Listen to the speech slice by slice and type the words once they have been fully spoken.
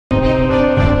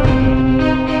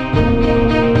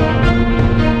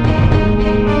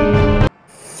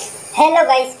Hello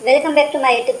guys, welcome back to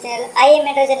my YouTube channel. I am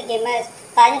AndroZen Gamerz।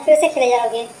 आज मैं फिर से खेले जा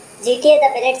रहे GTA the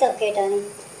ballads of गेटर्नी।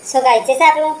 So guys, जैसे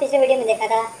आप लोगों ने पिछले वीडियो में देखा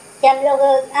था कि हम लोग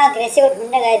ग्रेसी को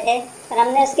ढूंढने गए थे और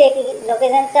हमने उसके एक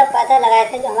लोकेशन का पता लगाया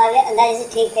था जो हमारे अंदाजे से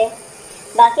ठीक है।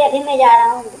 बाकी अभी मैं जा रहा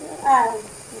हूँ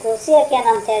ग्रोसिया, क्या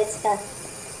नाम था इसका,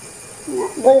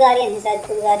 बुल्गारियन है, शायद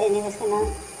बुल्गारियन है उसका नाम।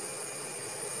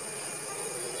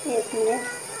 एक मिनट,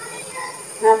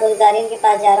 हाँ बुल्गारियन के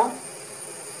पास जा रहा हूँ।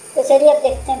 तो चलिए अब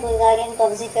देखते हैं बुल्गारियन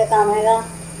कौन सी का काम आएगा।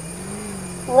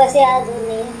 वो वैसे ज़्यादा दूर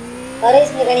नहीं है और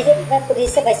इसमें गली से मैं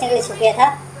पुलिस से बचने के लिए छुप गया था।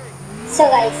 सो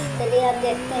गाइस, चलिए अब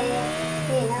देखते हैं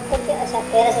कि यहाँ पर क्या। अच्छा,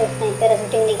 पैराशूट नहीं,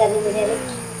 पैराशूटिंग नहीं करनी मुझे, अभी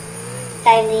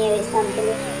टाइम नहीं है इस काम के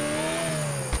लिए।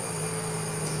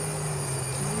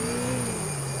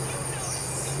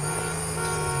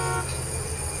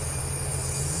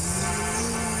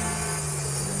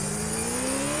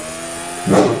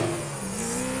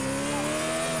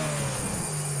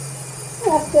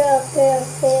 ओके ओके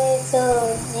ओके, सो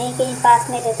यहीं कहीं पास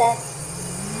में रहता है।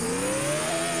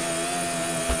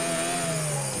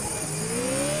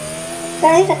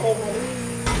 गाड़ी टकराई,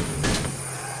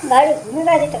 गाड़ी घूमी,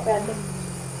 गाड़ी टकरा दी।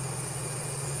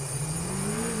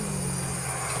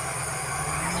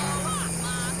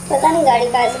 पता नहीं गाड़ी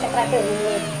कहाँ से टकरा के घूम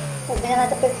गई, तो बिना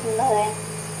तो फिर घूमा गया।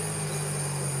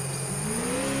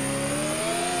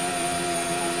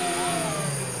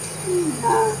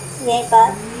 हाँ यहीं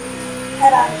पास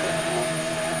आराम से,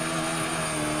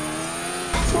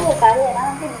 वो गाड़ी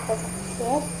आराम से निकल सकती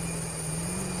है।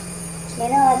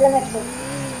 मेरा मतलब है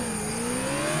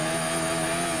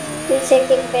पीछे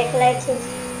की बैक लाइट है।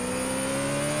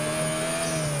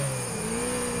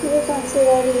 ये कौन सी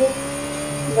गाड़ी है?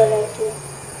 बलेट है।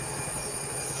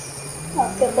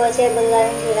 ओके, पहुँचे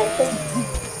बुल्गारियन की घर पे।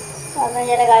 और मैं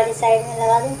ज़रा गाड़ी साइड में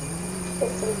लगा दूँ, फिर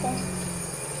चलते हैं।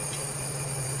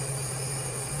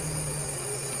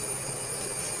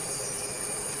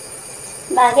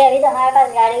 बाकी अभी तो हमारे पास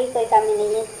गाड़ी की कोई कमी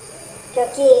नहीं है,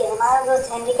 क्योंकि हमारा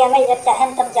दोस्त हेनरी का हमें जब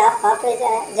चाहें तब जहाँ वहाँ पे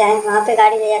जाएँ वहाँ पे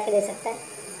गाड़ी ले जाके दे सकता है।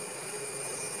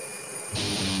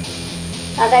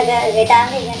 अगर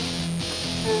गेटार नहीं है।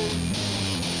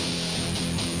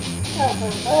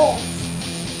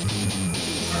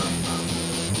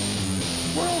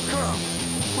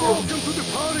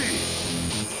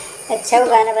 अच्छा, वो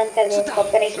गाना बंद कर दो,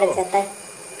 कॉपीराइट लग जाता है।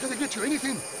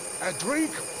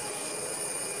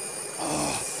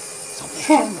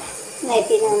 नहीं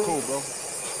पीना।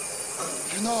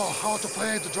 You know how to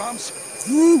play the drums?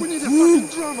 We need a fucking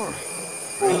drummer.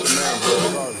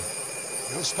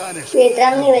 You're Spanish. ये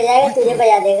ड्रम नहीं बजाएगा, तुझे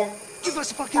बजा देगा। Give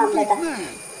us a fucking beat, man.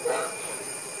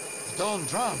 You don't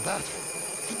drum, but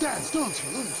you dance, don't you,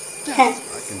 Luis? Dance.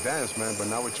 I can dance, man, but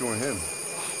not with you and him.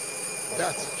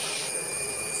 That's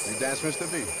You dance, Mr.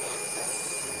 B?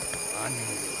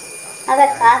 अगर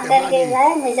काम करके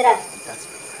जाए मिजरा। That's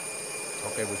my friend.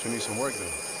 Okay, but you need some work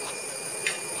then.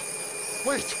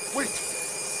 Wait.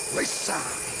 Listen.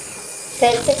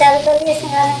 फिर से चालू कर दिए इसने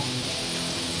गाना।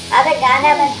 अबे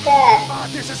गाना बंद कर।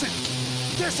 This is it.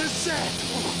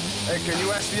 Hey, can you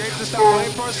ask the ape to stop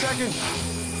playing for a second?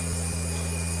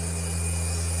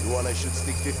 You want I should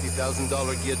stick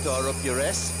 $50,000 guitar up your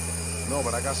ass? No,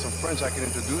 but I got some friends I can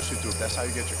introduce you to if that's how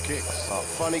you get your kicks. Oh,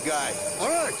 funny guy.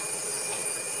 All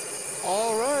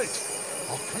right.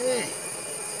 Okay.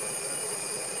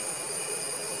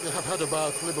 You have heard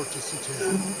about Liberty City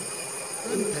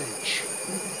Rampage.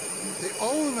 The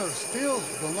owner still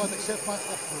will not accept my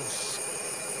offers.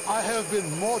 I have been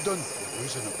more than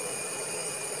reasonable.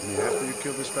 You mean after you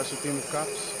killed this special team of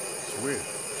cops? It's weird.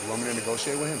 You want me to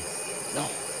negotiate with him? No.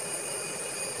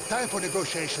 The time for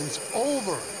negotiations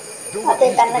over. Do what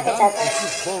needs to be done in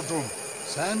this boardroom.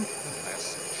 Send a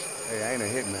message. Hey, I ain't a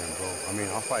hitman, bro. I mean,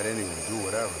 I'll fight anyone, do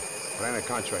whatever. But I ain't a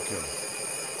contract killer.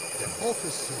 The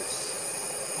offices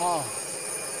are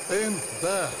in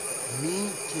the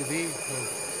MeTV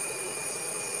building.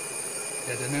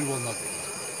 The men will not be.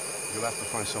 You'll have to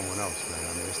find someone else, man.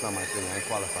 I mean, it's not my thing. I ain't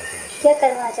qualified for that shit. क्या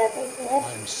करना चाहते हैं?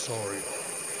 I'm sorry.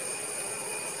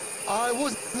 I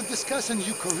wasn't discussing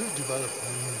your career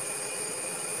development.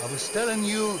 I was telling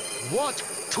you what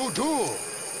to do.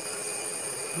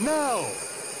 Now,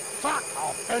 fuck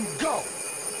off and go.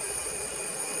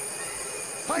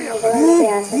 Fire!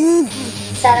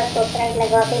 सारा copyright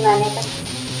लगवा के गाने का।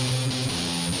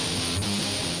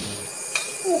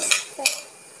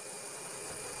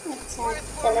 अच्छा,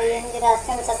 चलो ये मुझे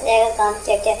रास्ते में पता जाएगा काम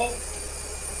क्या है।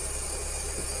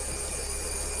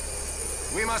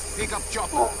 We must pick up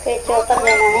chopper. Okay, chopper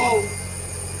लेना है।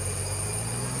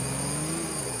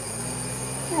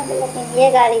 लेकिन ये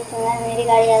गाड़ी क्यों है? मेरी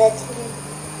गाड़ी ज़्यादा अच्छी है।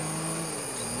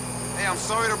 Hey, I'm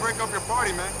sorry to break up your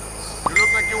party, man. You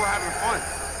look like like you were having fun.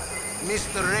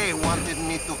 Mr. Ray wanted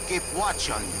me to keep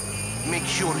watch on you. Make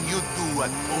sure you do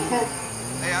at home.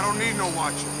 Hey, I don't need no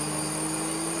watching.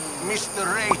 Mr.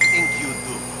 Ray think you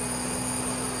do.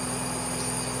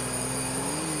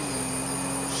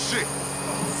 Shit.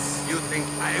 You think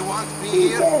I want me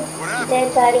here? Whatever. Okay.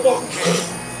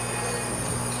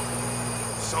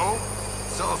 So?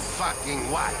 So fucking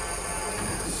what?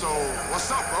 So, what's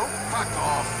up, bro? Fuck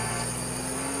off.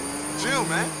 Chill,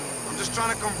 man. I'm just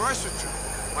trying to converse with you.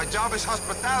 My job is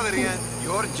hospitality and...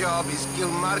 Your job is kill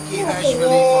Marky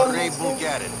Ashvilli for Ray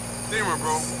Bulgarian. Steamer,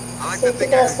 bro. I like to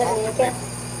think I can talk to people.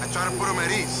 I try to put them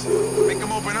at ease. Make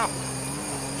them open up.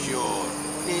 Sure.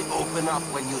 They open up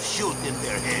when you shoot in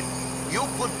their head. You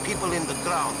put people in the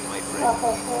ground, my friend.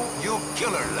 You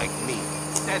killer like me.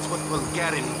 That's what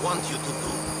Bulgarian wants you to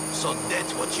do. So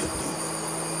that's what you do.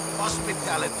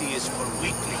 Hospitality is for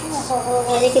weaklings.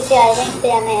 मुझे किसी island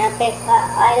पे आना है यहाँ पे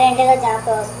island है जहाँ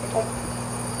पे hospital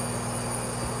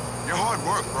You're hard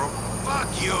work, bro. Fuck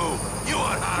you. You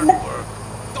are hard work.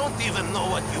 Don't even know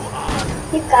what you are.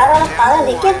 ये कार वाला पागल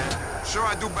है क्या Sure I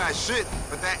do bad shit,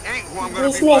 but that ain't who I'm gonna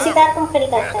beach be में ऐसी forever. Car कौन खड़ी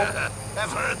करता है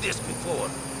I've heard this before.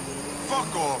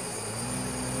 Fuck off.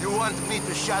 You want me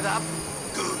to shut up?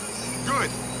 Good. Good.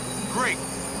 Great.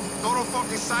 Total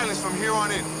fucking silence from here on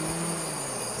in.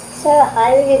 Sir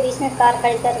highway के बीच में car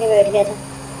खड़ी करके बैठ गया था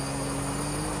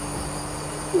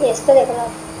ये इसको देख लो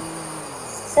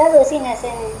सब उसी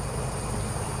नशे में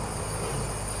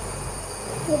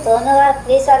ये दोनों बार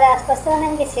पुलिस वाले आसपास से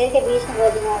इनके सिर के बीच में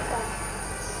गोली मारता है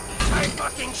I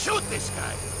fucking shoot this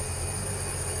guy.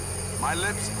 My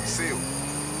lips sealed.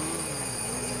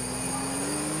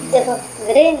 देखो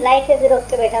ग्रीन लाइट पे भी रोक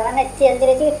के बैठा हुआ ना इतनी जल्दी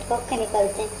रहती है ठोक के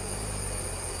निकलते हैं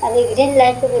अभी ग्रीन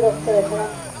लाइट पे भी रोक के बैठा हुआ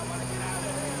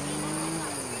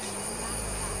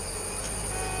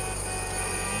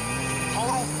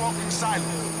Total fucking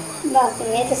silence. बाकी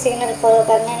मैं तो सिग्नल फॉलो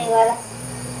करने नहीं वाला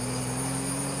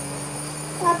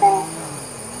आता है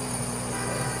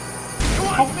You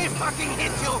want me fucking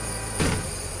hit you?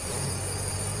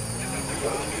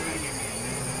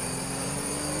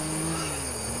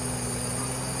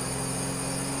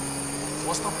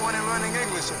 What's the point in learning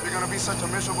English if you're gonna be such a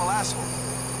miserable asshole?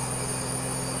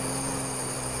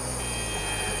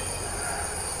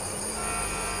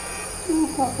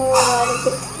 गाड़ी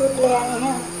कितनी ले आनी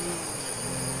है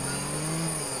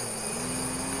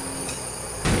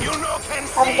You know can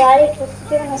अब see. गाड़ी टूट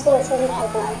चुकी है मुझको वैसे ही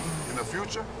पता है In the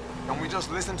future, can we just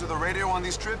listen to the radio on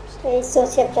these trips? तो इस सोच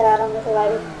के अब चला रहा हूँ मैं तो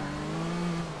गाड़ी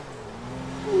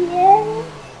ये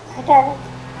हटा रहा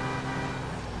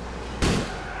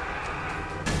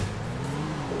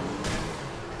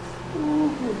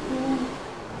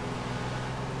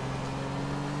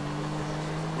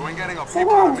You ain't getting a peep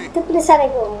चलो out of me. तो पुलिस वाले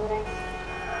को घूम रहे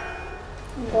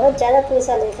हैं बहुत ज़्यादा पुलिस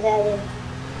वाले दिख रहे हैं अभी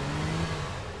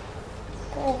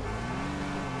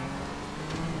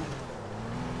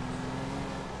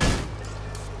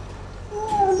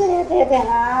दे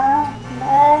हाँ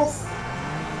बस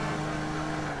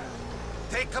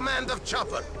Take command of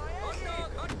chopper.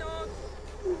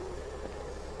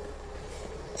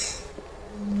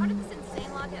 How did this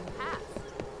insane law get passed?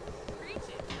 Preach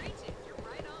it, you're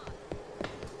right on.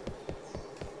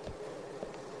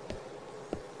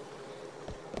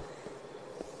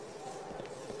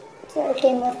 चल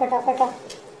टीम में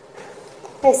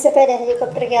फटाफट इससे पहले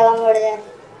हेलीकॉप्टर की हवा में उड़ जाए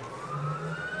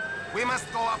We must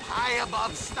go up high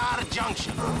above Star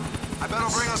Junction. I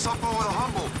better bring us up over the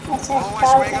humble. अच्छा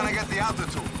Otherwise, we ain't gonna get the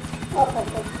altitude. Oh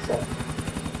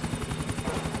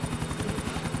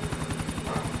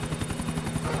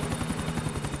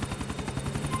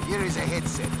Here is a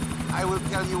headset. I will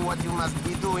tell you what you must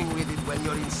be doing with it when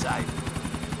you're inside.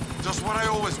 Just what I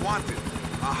always wanted.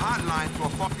 A hotline to a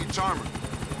fucking charmer.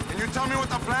 Can you tell me what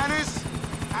the plan is?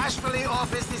 Ashvilli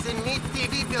office is in Meat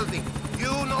TV building.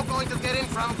 You not going to get in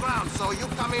from ground, so you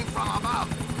come in from above.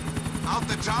 Out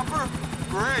the chopper?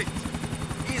 Great.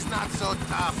 He's not so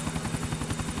tough.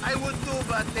 I would do,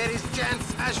 but there is chance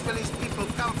Ashvilli's people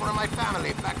come for my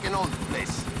family back in old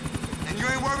place. And you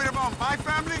ain't worried about my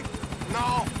family?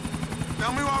 No,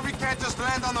 Tell me why we can't just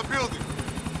land on the building.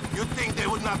 you think they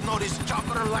would not notice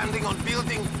chopper landing on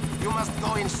building? You must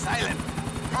go in silent.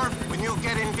 Perfect. When you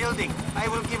get in building, I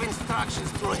will give instructions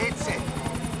through headset.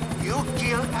 You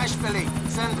kill Ashvilli,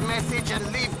 send message and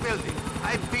leave building.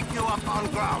 I pick you up on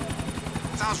ground.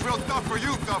 Sounds real tough for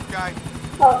you, tough guy.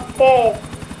 Okay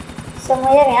so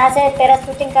मुझे यहाँ से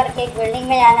parachuting करके एक building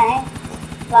में जाना है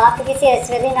वहाँ पे किसी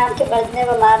एश्वरी नाम के बंदे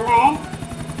को मारना है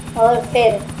और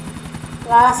फिर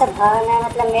वहाँ से भागना है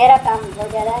मतलब मेरा काम बहुत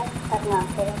ज़्यादा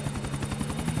खतरनाक होगा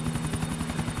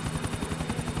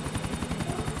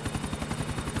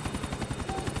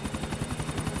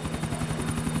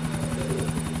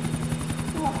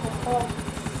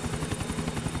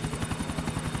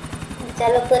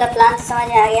चलो पूरा प्लान तो समझ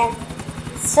में आ गया।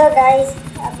 सो गाइस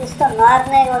अब इसको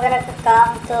मारने वगैरह का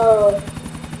काम तो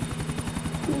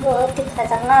बहुत ही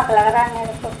खतरनाक लग रहा है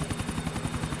मेरे को।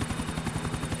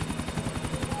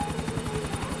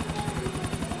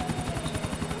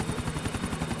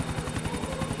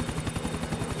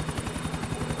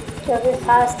 क्योंकि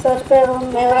खास तौर पे वो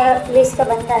मेरा पुलिस का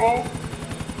बंदा है।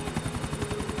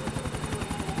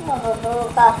 वो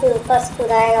काफ़ी ऊपर से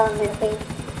कूदाएगा और मेरे को।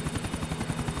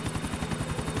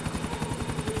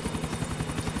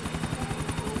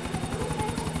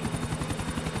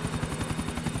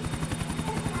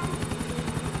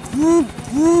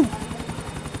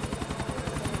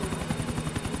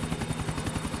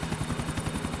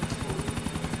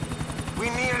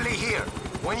 We're nearly here.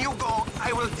 When you go,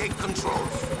 I will take control.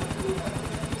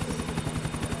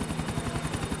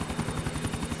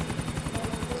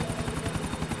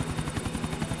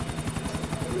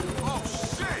 Oh,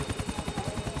 shit!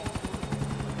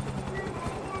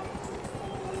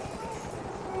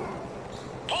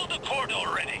 Pull the cord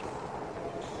already.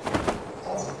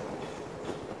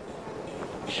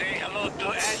 Say hello to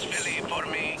Ashvilli for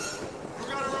me. You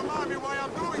gotta remind me why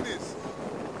I'm doing this.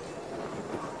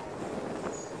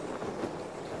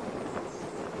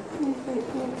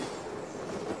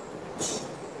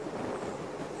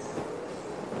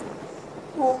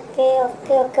 Okay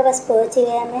okay okay बस पहुंच ही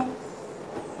गया मैं।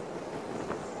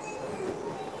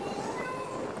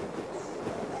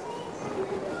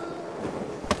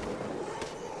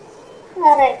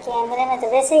 अरे कैमरे में तो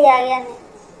वैसे ही आ गया मैं,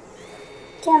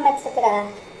 क्या मतलब रहा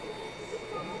है।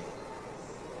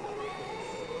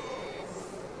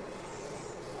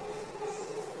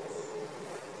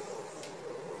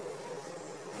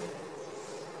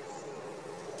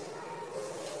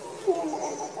 कैमरे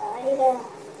में तो आ ही गया।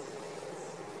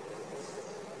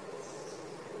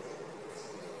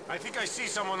 I think I see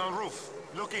someone on roof.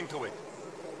 Look into it.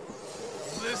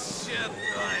 This shit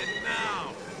right now.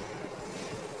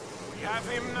 We have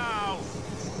him now.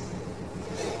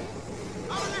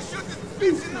 I'm gonna shoot this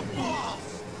bitch in the balls.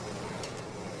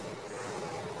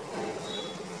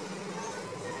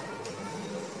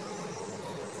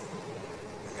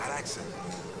 I got access.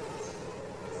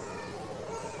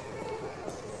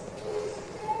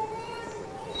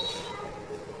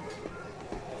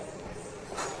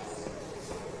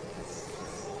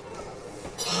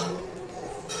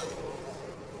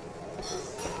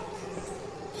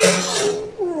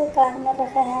 Car में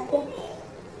रखा है यहाँ पे,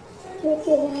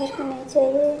 क्योंकि हेलमेट नहीं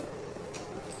चाहिए।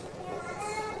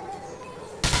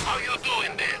 How you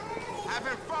doing there?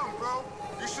 Having fun, bro.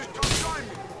 You should come join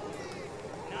me.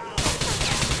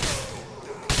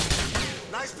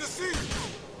 Nice to see you.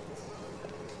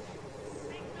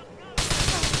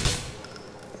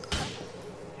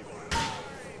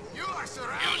 You are You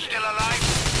surrounded. still alive?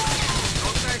 No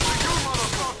thanks to you,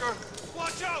 motherfucker.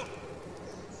 Watch out!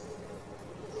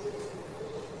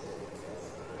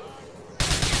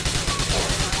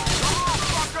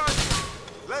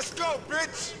 Let's go,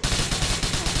 bitch!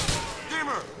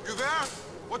 Gamer, you there?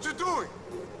 What you doing?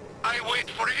 I wait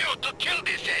for you to kill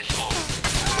this asshole.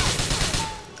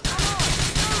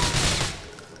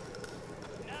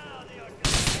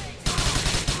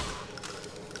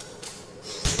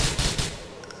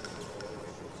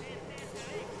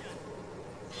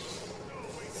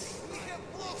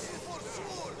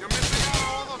 You're missing out on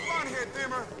all the fun here,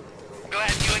 Dimmer.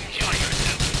 Glad you enjoy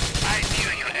yourself. I knew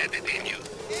you had it in you.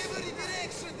 Every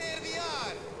direction, there we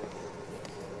are!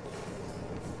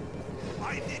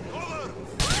 I did cover!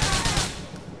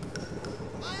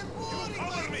 I am boring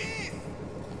cover like me. this!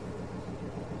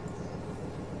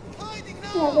 Hiding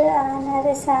अबे now! आना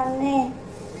रे सामने।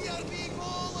 We are being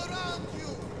all around you!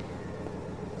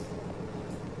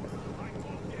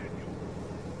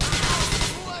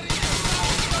 Who are you?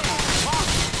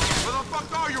 Where the fuck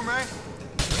are you, man?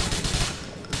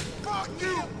 Fuck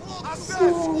you! I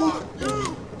said fuck you!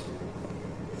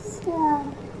 अच्छा,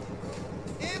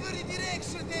 Every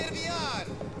direction, there we are!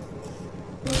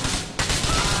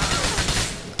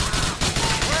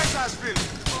 Where's Ashvilli?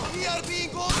 We are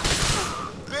being all...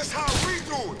 This how we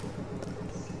do it!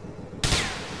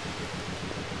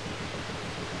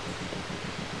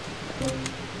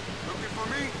 Looking for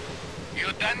me? You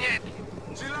done yet?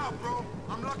 Chill out, bro.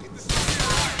 I'm lucky to see you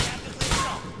alive.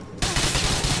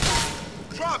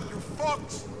 Drop, you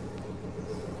fucks!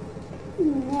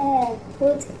 मैं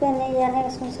कूद के नहीं जाने का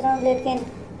सोच रहा हूँ, लेकिन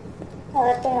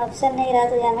अगर कोई ऑप्शन नहीं रहा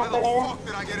तो जाना Why the पड़ेगा। fuck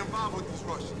did I get involved with this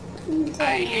Russian? I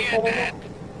जाना hear पड़ेगा। that.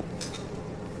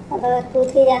 अब अगर कूद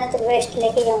के जाना तो वेस्ट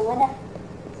लेके जाऊँगा ना।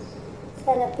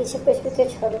 चलो पीछे कुछ भी क्यों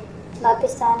छोड़ो,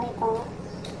 वापस तो आ नहीं पाऊँगा।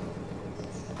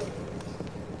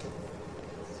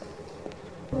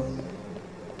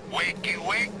 Wakey,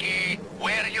 wakey.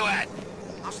 Where are you at?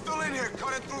 I'm still in here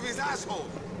cutting through these assholes.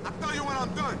 I'll tell you when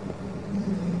I'm done.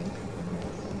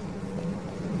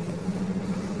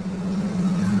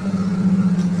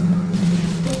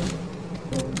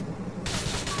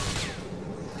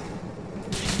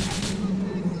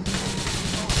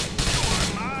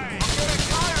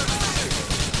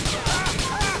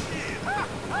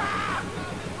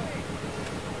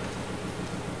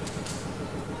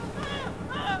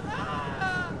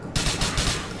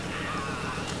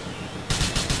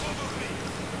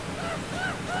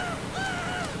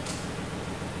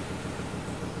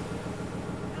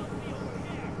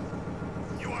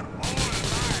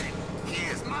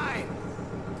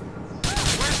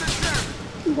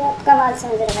 बहुत कमाल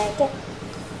समझ रहा है क्या?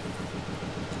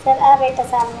 चल आ बेटा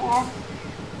सामने आ।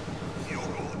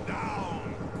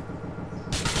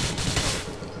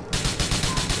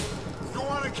 You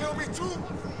want to kill me too?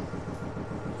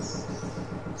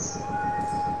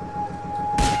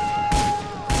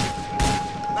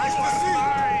 Nice to see you.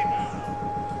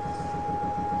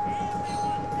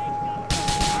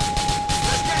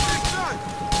 Let's get this done.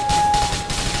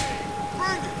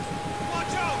 Bring it.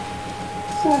 Watch out.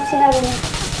 सुना भी नहीं।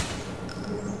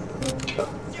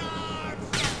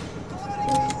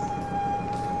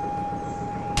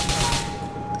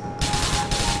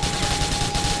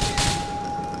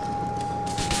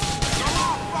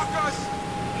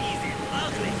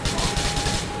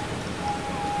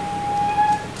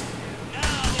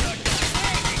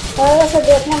 थोड़ा सा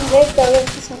देखना वेट करो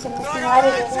सोचा मैं मार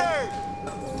ही दूंगा।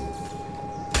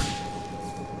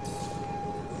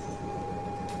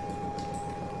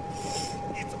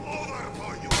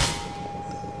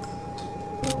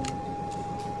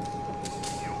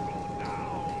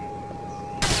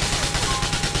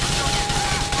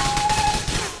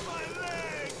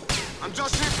 I'm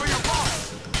just here for your boss.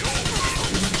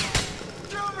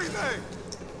 Kill me then.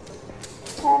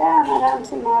 आराम आराम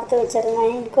से मारते हुए चलना है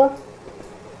इनको।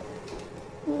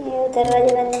 ये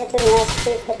दरवाजे बंद है मतलब यहाँ से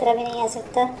कोई खतरा भी नहीं आ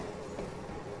सकता।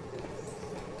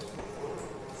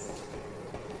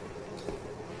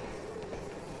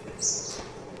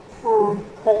 हाँ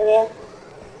खुल गया।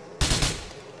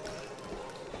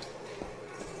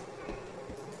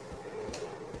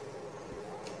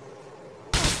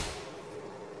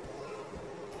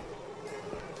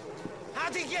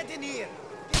 How'd he get in here?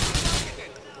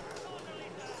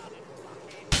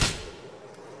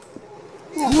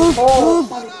 Oh,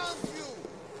 Around you.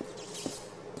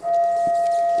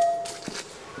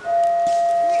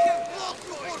 We have blocked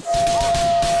you for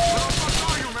Where the fuck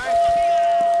are you, man?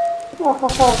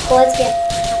 पहुंच गया।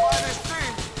 To buy this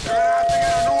thing, you're gonna have to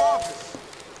get a new office.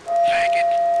 Faggot.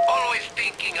 Always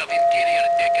thinking of interior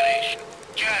decoration.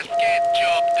 Just get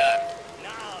job done.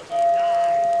 Now he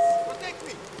dies. Protect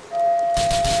me.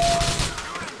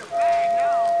 You're in the bag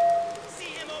now.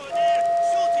 See him over there?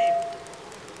 Shoot him.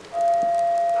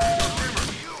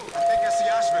 I think I see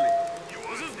Ashvilli.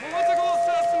 This is political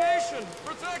assassination!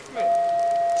 Protect me!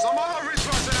 Some other rich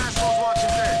person assholes want you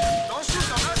dead. Don't shoot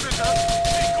them, that's it, huh?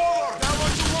 Take cover! Is that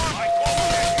what you want? I cover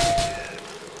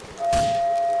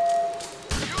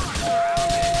you are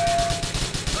surrounded!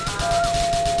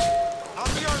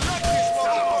 I'll be your luckiest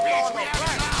motherfucker on the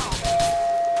planet!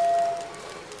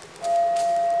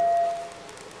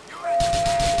 You're in the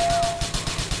bag now!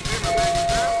 Hey, my man, you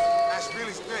there?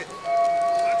 Ashvilli's dead.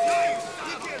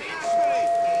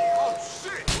 Oh,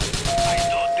 shit! I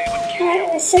thought they would kill you.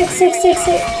 Sick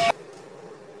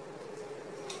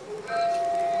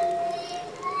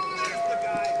There's the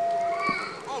guy.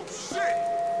 Oh, shit!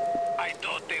 I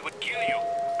thought they would kill you.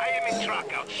 I am in truck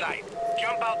outside.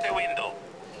 Jump out the window.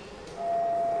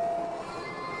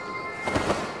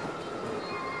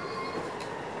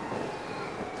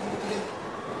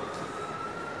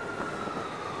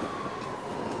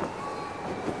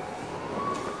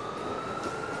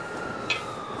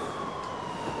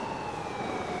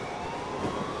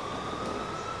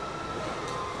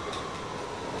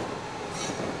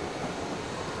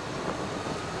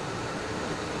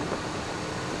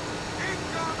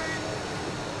 Incoming!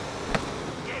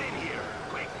 Get in here,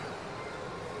 quick.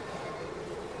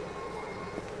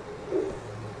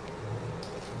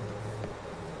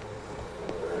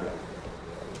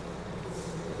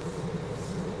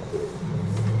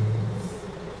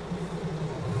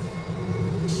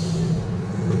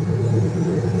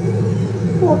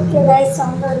 Okay guys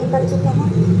हम लोग निकल चुके हैं।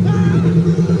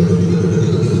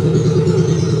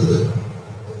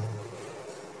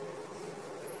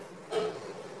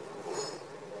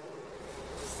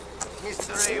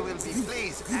 Mr. A will be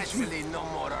pleased. Ashvilli no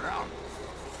more around.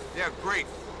 Yeah, great.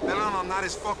 Tell him I'm not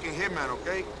his fucking hitman,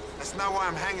 okay? That's not why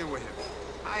I'm hanging with him.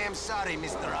 I am sorry,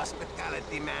 Mr.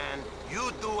 Hospitality Man.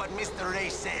 You do what Mr. Ray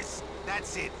says.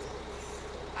 That's it.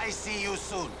 I see you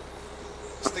soon.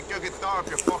 Stick your guitar up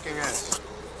your fucking ass.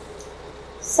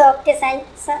 So okay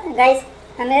guys,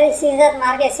 हमें इसी साथ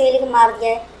मार के SUV को मार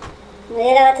दिया है।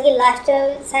 मुझे लगा था कि लास्ट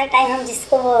टाइम हम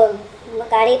जिसको वो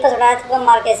गाड़ी पर उड़ाया था वो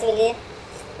मार के एसयूवी लिए,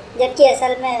 जबकि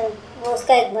असल में वो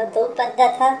उसका एक दो बंदा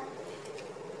था।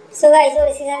 सो गाइस, और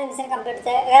इसी साथ मिशन कंप्लीट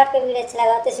होता है। अगर आपको वीडियो अच्छा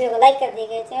लगा तो इस वीडियो को लाइक कर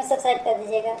दीजिएगा, चैनल सब्सक्राइब कर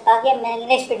दीजिएगा। बाकी हम मिलेंगे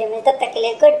नेक्स्ट वीडियो में, तब तक के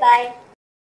लिए गुड बाय।